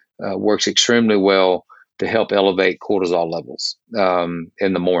works extremely well to help elevate cortisol levels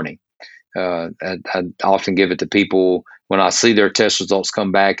in the morning. I often give it to people when I see their test results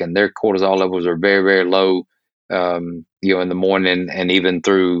come back and their cortisol levels are very low, in the morning and even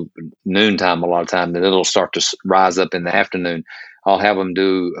through noontime a lot of times, and it'll start to rise up in the afternoon. I'll have them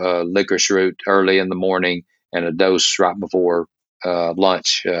do licorice root early in the morning and a dose right before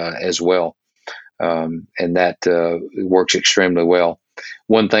lunch as well. And that works extremely well.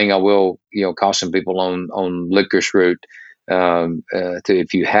 One thing I will, caution people on licorice root,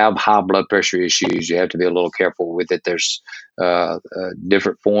 if you have high blood pressure issues, you have to be a little careful with it. There's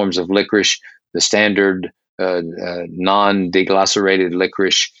different forms of licorice. The standard non-deglycerated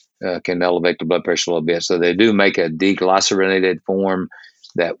licorice can elevate the blood pressure a little bit. So they do make a deglycerated form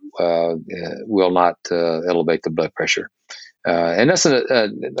that will not elevate the blood pressure. And that's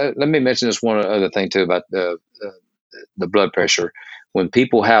let me mention this one other thing too about the blood pressure. When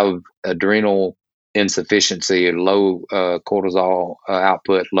people have adrenal insufficiency, low cortisol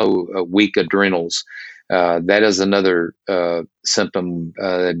output, low weak adrenals, that is another symptom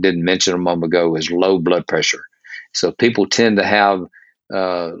that I didn't mention a moment ago, is low blood pressure. So people tend to have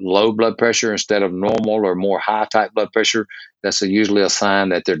low blood pressure instead of normal or more high type blood pressure. That's usually a sign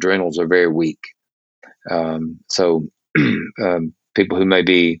that their adrenals are very weak. So people who may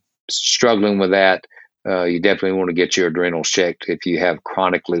be struggling with that, you definitely want to get your adrenals checked if you have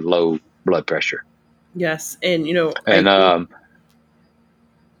chronically low blood pressure. Yes. And, go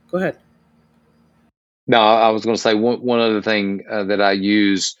ahead. No, I was going to say one other thing that I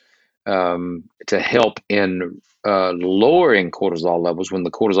use to help in lowering cortisol levels when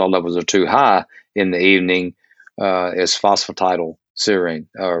the cortisol levels are too high in the evening is phosphatidylserine.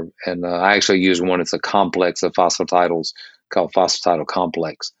 And I actually use one. It's a complex of phosphatidyl's called phosphatidyl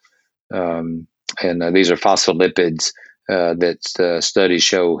complex. And these are phospholipids that studies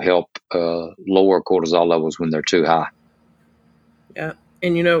show help lower cortisol levels when they're too high. Yeah.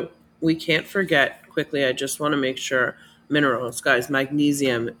 And, we can't forget quickly. I just want to make sure minerals, guys,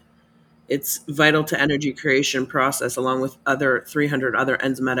 magnesium, it's vital to energy creation process along with 300 other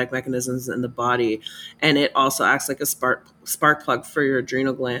enzymatic mechanisms in the body. And it also acts like a spark plug for your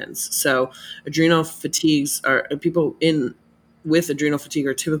adrenal glands. So adrenal fatigues are people with adrenal fatigue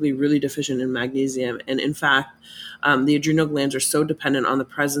are typically really deficient in magnesium. And in fact, the adrenal glands are so dependent on the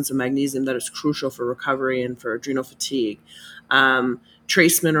presence of magnesium that it's crucial for recovery and for adrenal fatigue.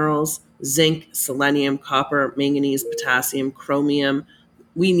 Trace minerals, zinc, selenium, copper, manganese, potassium, chromium.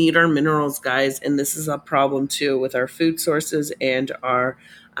 We need our minerals, guys. And this is a problem too with our food sources and our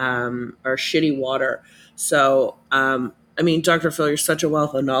shitty water. So, Dr. Phil, you're such a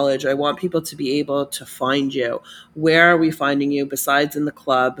wealth of knowledge. I want people to be able to find you. Where are we finding you besides in the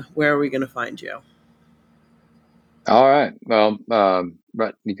club? Where are we going to find you? All right. Well,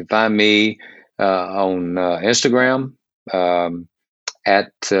 you can find me on Instagram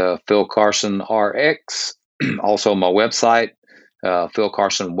at Phil Carson RX. Also my website,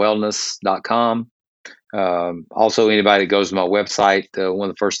 philcarsonwellness.com. Also, anybody that goes to my website, one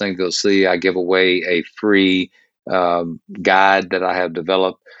of the first things they'll see, I give away a free guide that I have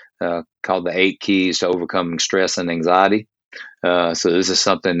developed called the 8 Keys to Overcoming Stress and Anxiety. So this is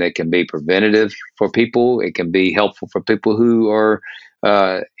something that can be preventative for people. It can be helpful for people who are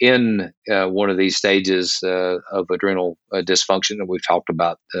in one of these stages of adrenal dysfunction that we've talked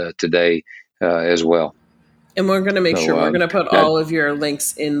about today as well. And we're going to make sure we're going to put all of your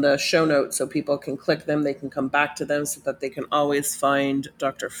links in the show notes so people can click them. They can come back to them so that they can always find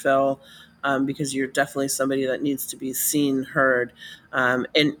Dr. Phil because you're definitely somebody that needs to be seen, heard.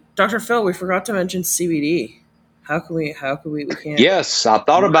 And Dr. Phil, we forgot to mention CBD. How can we can't. Yes, I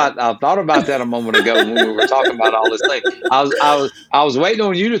thought about that a moment ago when we were talking about all this thing. I was waiting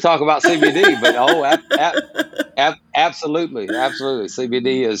on you to talk about CBD, but absolutely,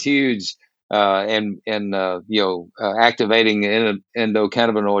 CBD is huge, and activating the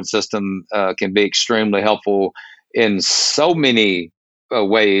endocannabinoid system can be extremely helpful in so many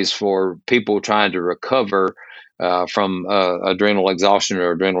ways for people trying to recover from adrenal exhaustion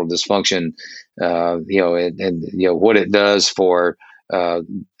or adrenal dysfunction. What it does for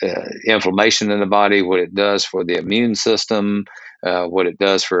inflammation in the body, what it does for the immune system, what it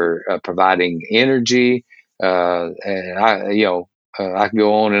does for providing energy. And I can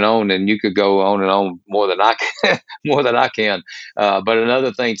go on, and you could go on more than I can. But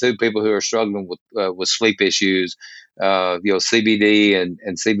another thing too, people who are struggling with sleep issues, CBD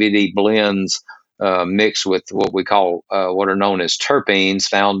and CBD blends mixed with what we call what are known as terpenes,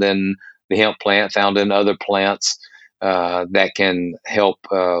 found in the hemp plant, found in other plants, that can help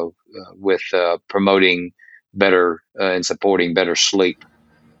with promoting better and supporting better sleep,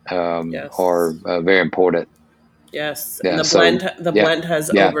 are very important. Yes, and the blend has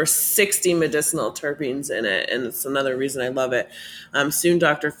over 60 medicinal terpenes in it, and it's another reason I love it. Soon,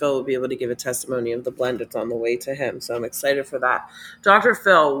 Dr. Phil will be able to give a testimony of the blend. It's on the way to him, so I'm excited for that. Dr.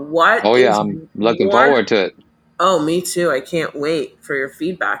 Phil, what? Oh yeah, I'm looking forward to it. Oh, me too. I can't wait for your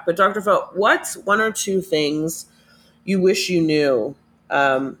feedback. But Dr. Phil, what's one or two things you wish you knew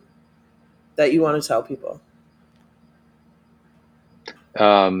that you want to tell people?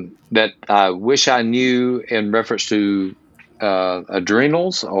 That I wish I knew in reference to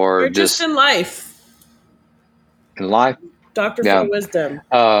adrenals or just in life. In life? Dr. Phil Wisdom.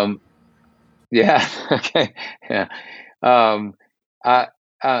 Yeah. Okay. Yeah.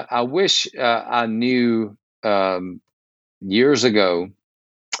 I wish I knew years ago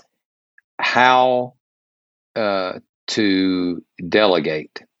how to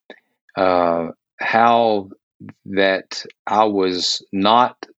delegate, how that I was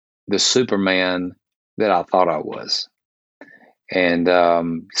not the Superman that I thought I was. And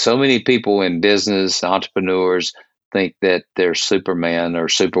so many people in business, entrepreneurs, think that they're Superman or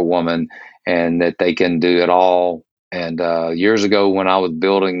Superwoman and that they can do it all. And years ago, when I was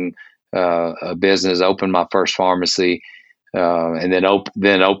building a business, opened my first pharmacy, and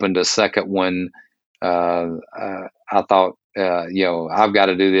then opened a second one, I thought, I've got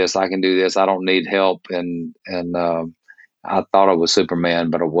to do this. I can do this. I don't need help. And I thought I was Superman,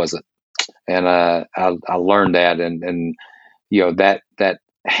 but I wasn't. And I learned that, and that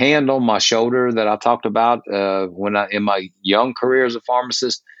hand on my shoulder that I talked about when in my young career as a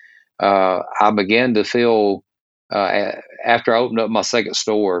pharmacist, I began to feel after I opened up my second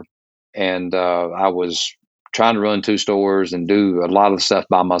store, and I was trying to run 2 stores and do a lot of stuff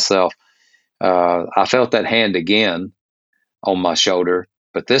by myself. I felt that hand again on my shoulder,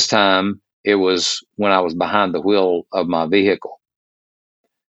 but this time it was when I was behind the wheel of my vehicle.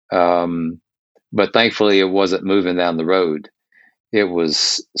 But thankfully, it wasn't moving down the road. It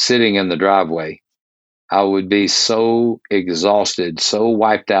was sitting in the driveway. I would be so exhausted, so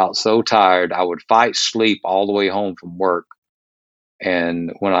wiped out, so tired. I would fight sleep all the way home from work.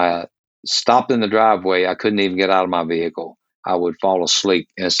 And when I stopped in the driveway, I couldn't even get out of my vehicle. I would fall asleep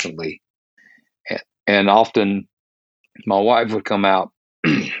instantly. And often my wife would come out,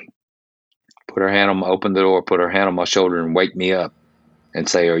 open the door, put her hand on my shoulder and wake me up and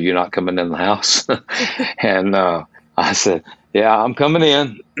say, "Are you not coming in the house?" And I said, "Yeah, I'm coming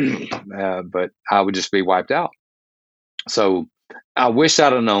in," but I would just be wiped out. So I wish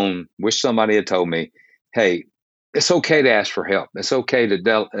I'd have known, wish somebody had told me, "Hey, it's okay to ask for help. It's okay to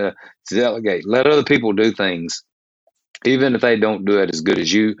delegate. Let other people do things, even if they don't do it as good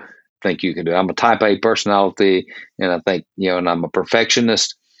as you think you can do." I'm a type A personality, and I think, and I'm a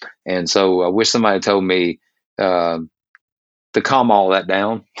perfectionist. And so I wish somebody told me to calm all that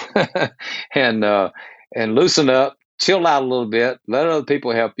down and loosen up, chill out a little bit, let other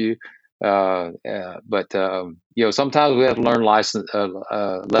people help you. But sometimes we have to learn lessons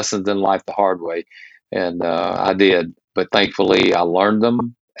in life the hard way, and I did. But thankfully, I learned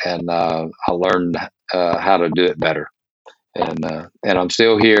them, and I learned how to do it better. And I'm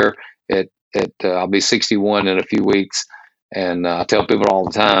still here. I'll be 61 in a few weeks, and I tell people all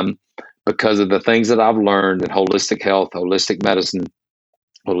the time, because of the things that I've learned in holistic health, holistic medicine,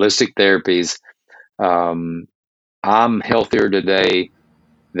 holistic therapies, I'm healthier today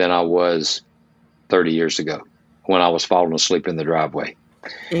than I was 30 years ago when I was falling asleep in the driveway.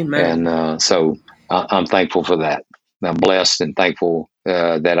 Amen. And so I'm thankful for that. I'm blessed and thankful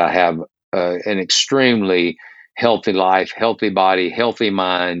that I have an extremely healthy life, healthy body, healthy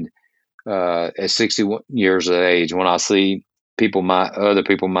mind at 61 years of age. When I see other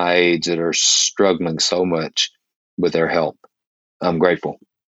people my age that are struggling so much with their health, I'm grateful.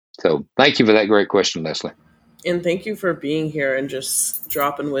 So thank you for that great question, Leslie. And thank you for being here and just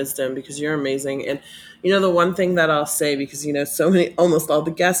dropping wisdom, because you're amazing. And, the one thing that I'll say, because, almost all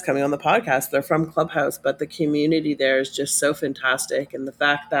the guests coming on the podcast, they're from Clubhouse, but the community there is just so fantastic. And the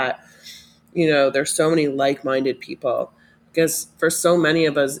fact that, there's so many like-minded people, because for so many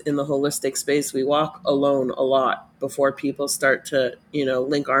of us in the holistic space, we walk alone a lot before people start to,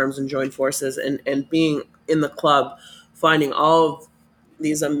 link arms and join forces, and being in the club, finding all of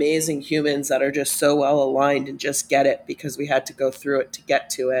these amazing humans that are just so well aligned and just get it because we had to go through it to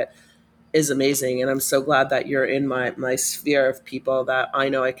get to it is amazing. And I'm so glad that you're in my sphere of people that I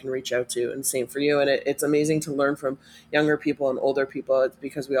know I can reach out to, and same for you. And it's amazing to learn from younger people and older people. It's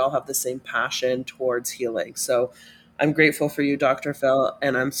because we all have the same passion towards healing. So I'm grateful for you, Dr. Phil,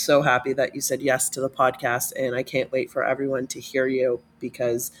 and I'm so happy that you said yes to the podcast, and I can't wait for everyone to hear you,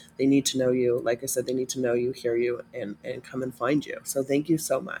 because they need to know you. Like I said, they need to know you, hear you, and come and find you. So thank you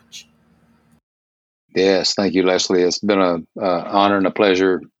so much. Yes, thank you, Leslie. It's been an honor and a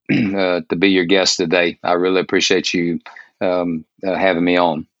pleasure to be your guest today. I really appreciate you having me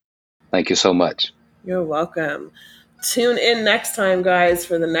on. Thank you so much. You're welcome. Tune in next time, guys,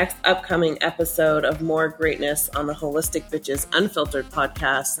 for the next upcoming episode of More Greatness on the Holistic Bitches Unfiltered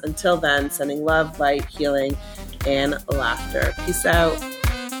podcast. Until then, sending love, light, healing, and laughter. Peace out.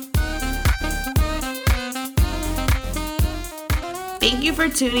 Thank you for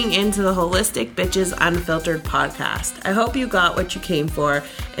tuning in to the Holistic Bitches Unfiltered podcast. I hope you got what you came for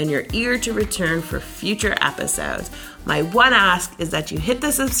and you're eager to return for future episodes. My one ask is that you hit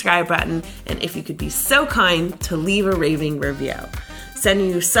the subscribe button, and if you could be so kind to leave a raving review.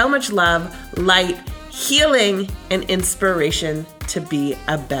 Sending you so much love, light, healing, and inspiration to be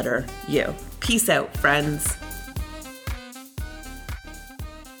a better you. Peace out, friends.